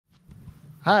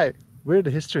Hi, we're the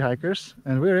History Hikers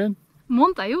and we're in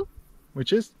Montaillou,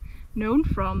 which is known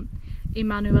from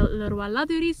Emmanuel Le Roy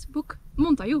Ladurie's book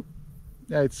Montaillou.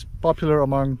 Yeah, it's popular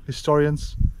among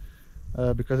historians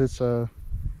because it's a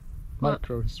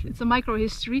micro-history. It's a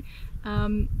micro-history.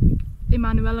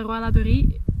 Emmanuel Le Roy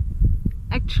Ladurie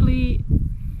actually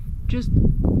just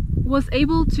was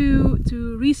able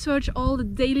to research all the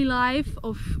daily life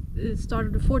of the start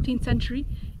of the 14th century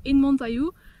in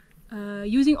Montaillou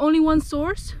using only one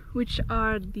source, which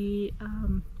are the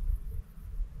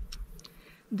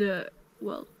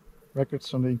records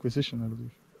from the Inquisition, I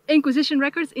believe. Inquisition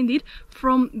records, indeed,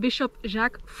 from Bishop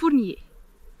Jacques Fournier.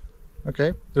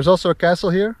 Okay, there's also a castle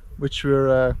here, which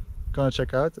we're gonna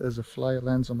check out as a fly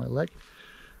lands on my leg.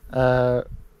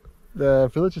 The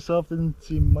village itself didn't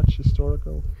seem much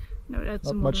historical. No, that's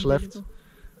not much left.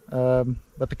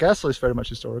 But the castle is very much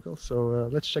historical, so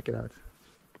let's check it out.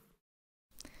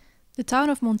 The town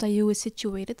of Montaillou is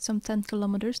situated some 10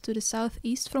 kilometers to the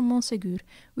southeast from Montségur,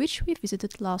 which we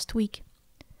visited last week.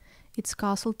 Its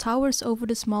castle towers over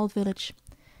the small village.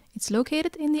 It's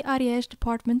located in the Ariège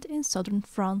department in southern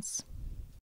France.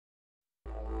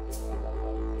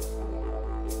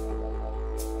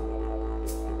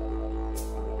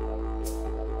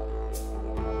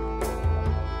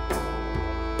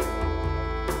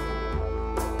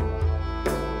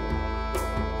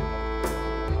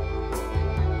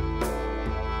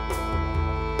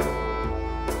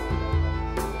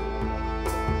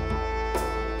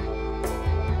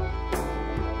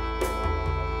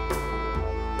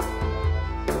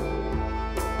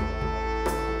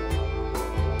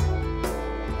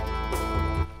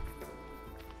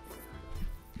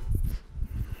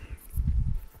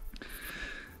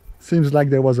 Seems like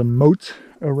there was a moat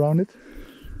around it.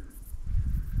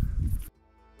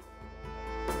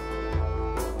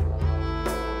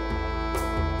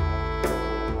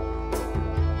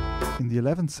 In the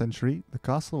 11th century, the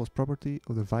castle was property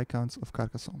of the Viscounts of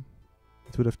Carcassonne.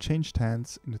 It would have changed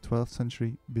hands in the 12th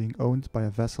century, being owned by a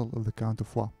vassal of the Count of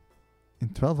Foix. In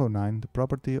 1209, the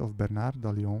property of Bernard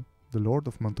d'Allion, the lord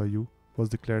of Montaillou, was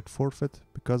declared forfeit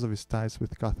because of his ties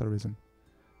with Catharism.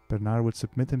 Bernard would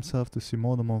submit himself to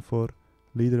Simon de Montfort,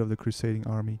 leader of the crusading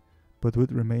army, but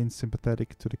would remain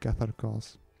sympathetic to the Cathar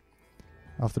cause.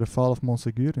 After the fall of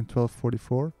Montségur in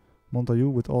 1244, Montaillou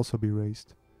would also be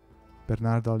razed.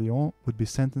 Bernard d'Allion would be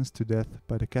sentenced to death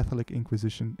by the Catholic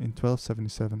Inquisition in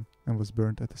 1277 and was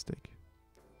burned at the stake.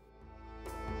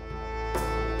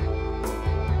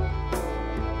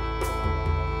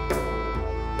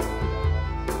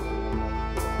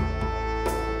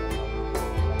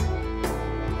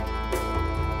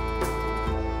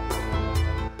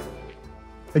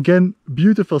 Again,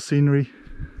 beautiful scenery.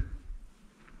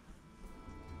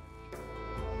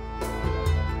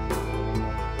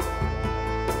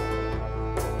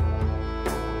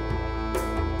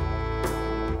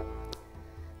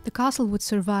 The castle would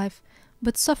survive,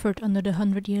 but suffered under the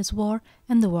 100 Years' War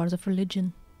and the Wars of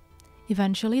Religion.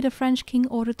 Eventually, the French king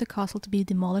ordered the castle to be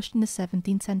demolished in the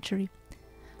 17th century.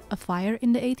 A fire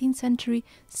in the 18th century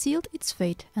sealed its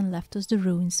fate and left us the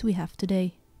ruins we have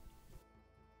today.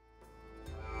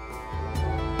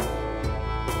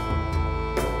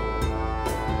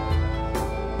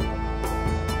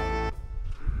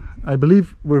 I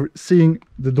believe we're seeing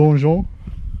the donjon.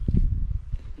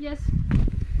 Yes.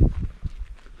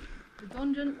 The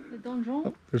donjon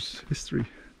Oh, there's history.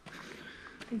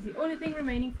 is the only thing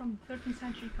remaining from the 13th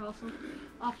century castle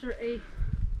after a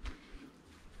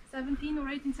 17th or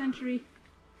 18th century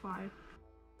fire.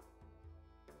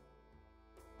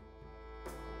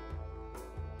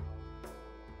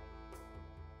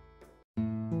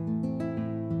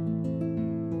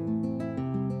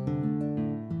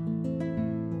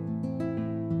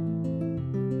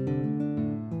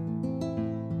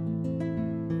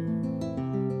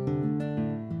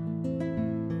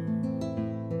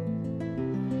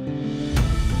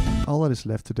 All that is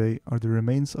left today are the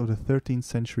remains of the 13th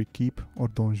century keep or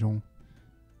donjon.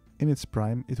 In its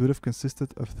prime, it would have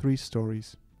consisted of 3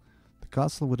 stories. The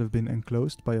castle would have been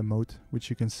enclosed by a moat, which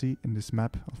you can see in this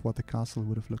map of what the castle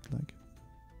would have looked like.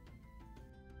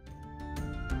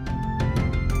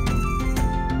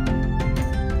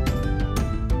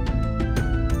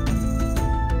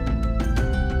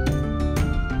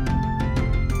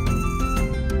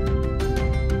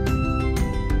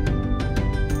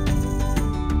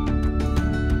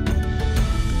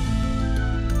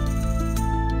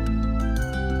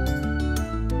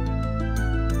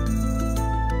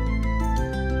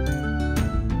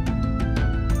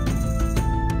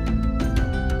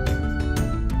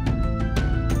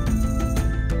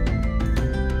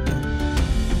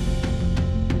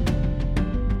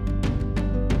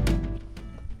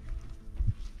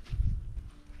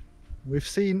 We've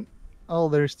seen all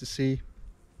there is to see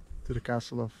to the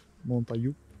castle of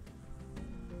Montaillou.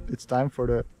 It's time for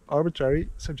the arbitrary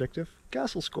subjective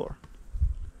castle score.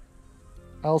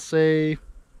 I'll say...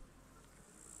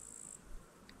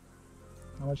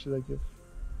 How much should I give?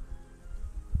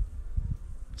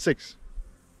 6.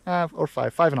 Or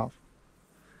 5. 5.5.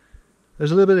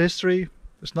 There's a little bit of history.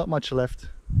 There's not much left,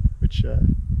 which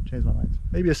changed my mind.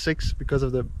 Maybe a 6 because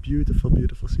of the beautiful,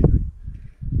 beautiful scenery.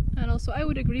 And also I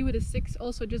would agree with a 6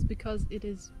 also just because it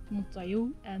is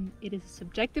Montaillou and it is a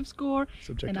subjective score.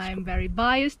 And I am very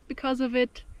biased because of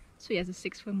it. So yes, a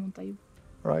 6 for Montaillou.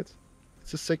 Right.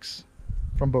 It's a 6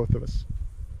 from both of us.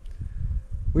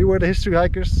 We were the History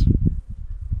Hikers.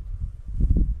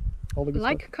 All the good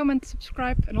like, stuff. comment,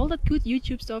 subscribe and all that good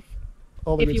YouTube stuff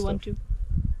All the if good you stuff. want to.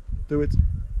 Do it.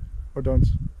 Or don't.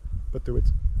 But do it.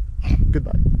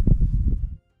 Goodbye.